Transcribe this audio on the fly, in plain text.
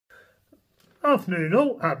Afternoon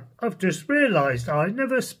all. I've just realised I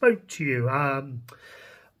never spoke to you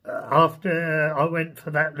after I went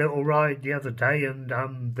for that little ride the other day, and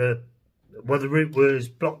the route was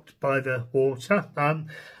blocked by the water.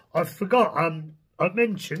 I forgot. I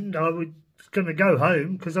mentioned I was going to go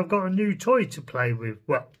home because I've got a new toy to play with.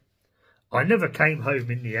 Well, I never came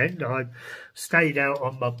home in the end. I stayed out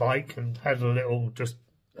on my bike and had just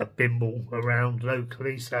a bimble around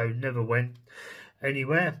locally, so never went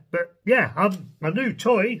anywhere. But yeah, my new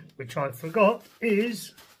toy, which I forgot,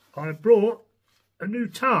 is I brought a new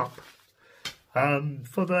tarp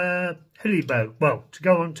for the Hillyberg. Well, to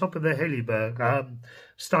go on top of the Hillyberg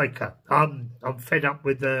stiker. I'm fed up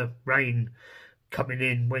with the rain coming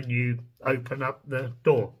in when you open up the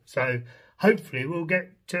door, so hopefully we'll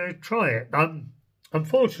get to try it.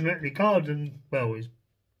 Unfortunately, garden is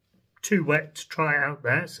too wet to try it out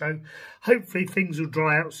there, so hopefully things will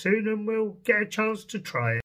dry out soon and we'll get a chance to try it.